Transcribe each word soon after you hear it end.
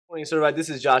Morning, Servite. This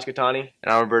is Josh Katani.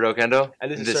 And I'm Roberto Kendo. And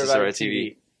this is Servite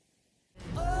TV.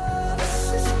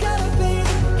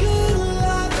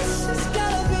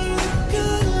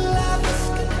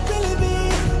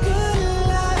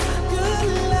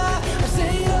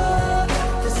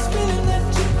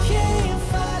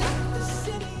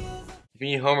 If you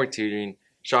need homework tutoring,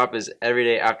 shop is every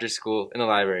day after school in the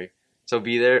library. So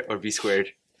be there or be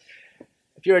squared.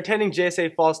 If you're attending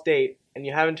JSA Fall State and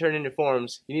you haven't turned in your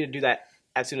forms, you need to do that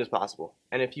as soon as possible.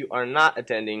 And if you are not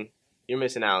attending, you're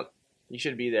missing out. You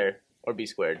should be there or be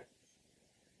squared.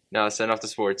 Now let's send off to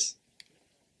sports.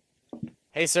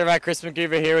 Hey Servite, Chris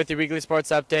McGeever here with your weekly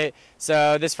sports update.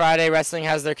 So this Friday, wrestling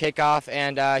has their kickoff,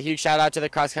 and a huge shout out to the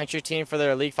cross country team for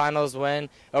their league finals win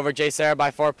over JSerra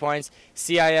by 4 points.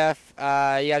 CIF,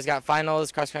 you guys got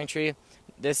finals cross country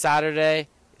this Saturday,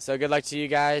 so good luck to you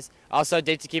guys. Also, a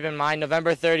date to keep in mind,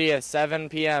 November 30th, 7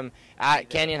 p.m. at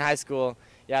Canyon High School.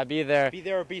 Yeah, be there. Be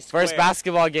there or be square. First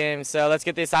basketball game, so let's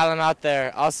get the asylum out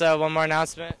there. Also, one more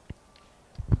announcement.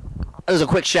 There's a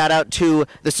quick shout out to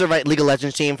the Servite League of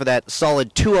Legends team for that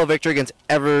solid 2-0 victory against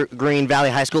Evergreen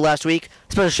Valley High School last week.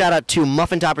 Special shout out to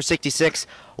Muffin Topper 66,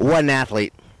 one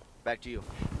athlete. Back to you.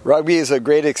 Rugby is a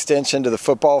great extension to the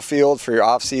football field for your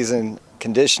off-season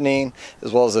conditioning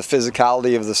as well as the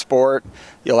physicality of the sport.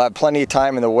 You'll have plenty of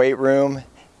time in the weight room.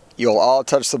 You'll all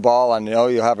touch the ball and know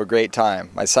you'll have a great time.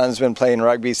 My son's been playing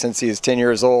rugby since he was 10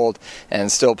 years old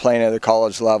and still playing at the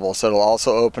college level, so it'll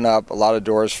also open up a lot of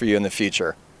doors for you in the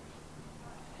future.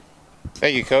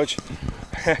 Thank you, Coach.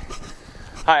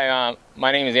 Hi,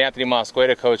 my name is Anthony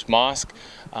Mosqueda, Coach Mosk.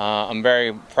 I'm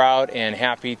very proud and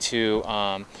happy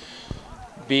to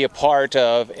be a part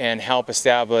of and help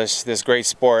establish this great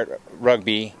sport,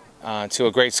 rugby, to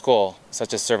a great school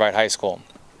such as Servite High School.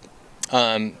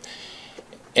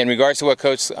 In regards to what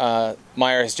Coach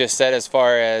Meyer has just said as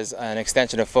far as an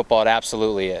extension of football, it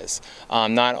absolutely is.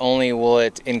 Not only will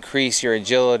it increase your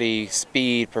agility,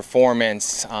 speed,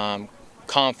 performance,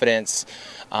 confidence,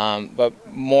 but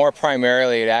more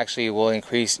primarily it actually will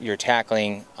increase your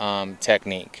tackling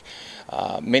technique.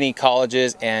 Many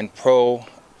colleges and pro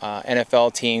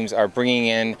NFL teams are bringing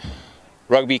in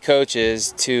rugby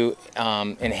coaches to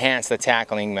enhance the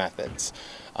tackling methods.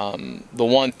 The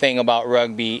one thing about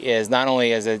rugby is not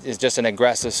only is it just an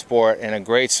aggressive sport and a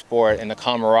great sport and the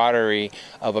camaraderie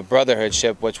of a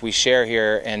brotherhoodship which we share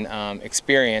here and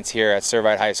experience here at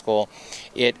Servite High School,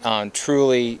 it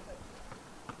truly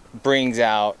brings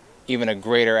out even a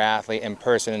greater athlete and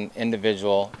person,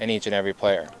 individual in each and every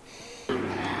player.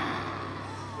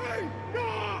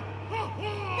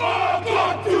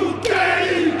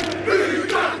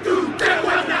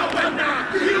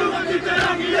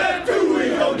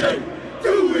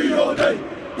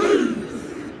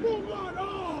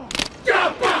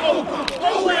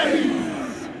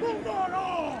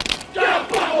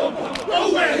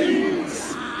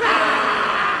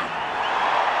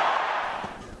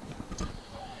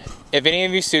 If any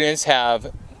of you students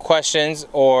have questions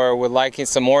or would like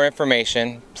some more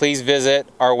information, please visit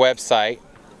our website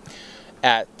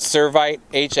at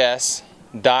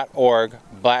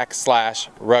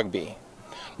servitehs.org/rugby.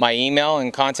 My email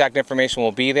and contact information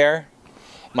will be there.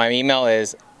 My email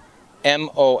is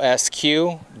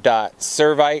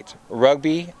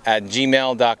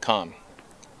mosq.serviterugby@gmail.com.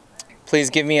 Please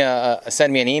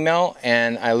send me an email,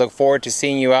 and I look forward to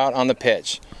seeing you out on the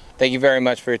pitch. Thank you very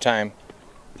much for your time.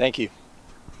 Thank you.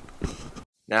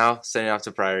 Now sending off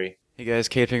to Priory. Hey guys,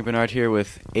 Catering Bernard here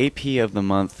with AP of the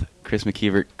Month, Chris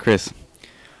McKeever. Chris,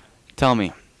 tell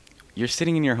me, you're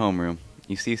sitting in your homeroom,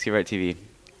 you see Servite TV,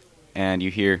 and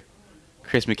you hear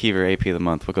Chris McKeever, AP of the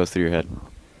Month. What goes through your head?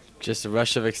 Just a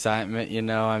rush of excitement, you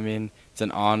know. I mean, it's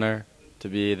an honor to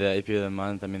be the AP of the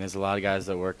Month. I mean, there's a lot of guys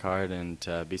that work hard, and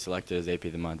to be selected as AP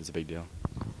of the Month is a big deal.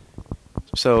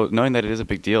 So, knowing that it is a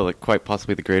big deal, like quite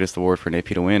possibly the greatest award for an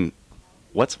AP to win,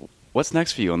 what's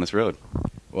next for you on this road?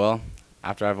 Well,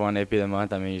 after I've won AP of the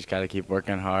Month, I mean, you just got to keep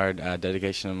working hard,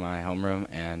 dedication to my homeroom,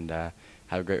 and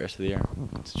have a great rest of the year.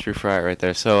 It's a true Friar right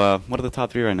there. So, what are the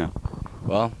top three right now?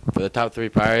 Well, for the top three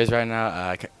priorities right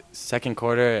now, second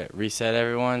quarter, reset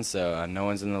everyone, so no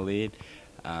one's in the lead.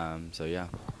 So, yeah.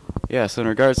 Yeah, so in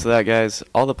regards to that, guys,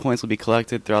 all the points will be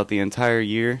collected throughout the entire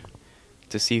year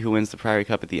to see who wins the Priory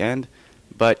Cup at the end.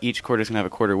 But each quarter is going to have a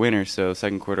quarter winner, so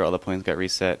second quarter, all the points got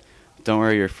reset. Don't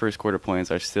worry, your first quarter points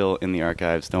are still in the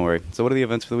archives. Don't worry. So what are the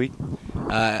events for the week?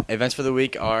 Events for the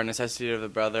week are Necessity of the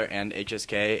Brother and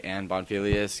HSK, and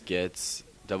Bonfilius gets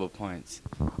double points.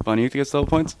 Bonute gets double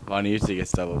points? Bonute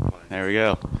gets double points. There we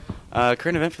go.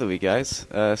 Current event for the week, guys.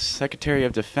 Secretary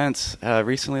of Defense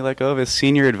recently let go of his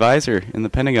senior advisor in the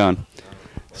Pentagon.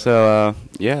 So,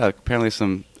 yeah, apparently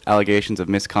some allegations of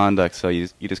misconduct, so you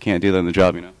just can't do that in the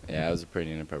job, you know? Yeah, it was a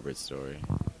pretty inappropriate story.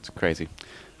 It's crazy.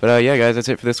 But yeah, guys, that's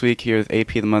it for this week here with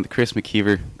AP of the Month, Chris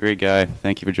McKeever. Great guy.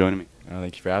 Thank you for joining me.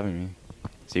 Thank you for having me.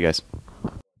 See you guys.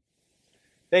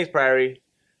 Thanks, Priory.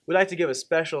 We'd like to give a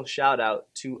special shout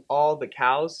out to all the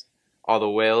cows, All the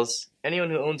whales. anyone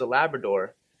who owns a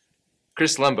Labrador,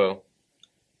 Chris Lumbo.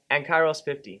 and Kairos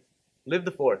 50. Live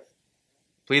the 4th,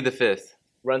 Plead the 5th.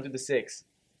 run through the 6th,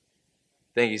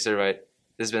 Thank you, Servite.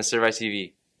 This has been Servite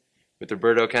TV with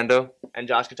Roberto Kendo. and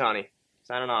Josh Katani.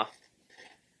 Signing off.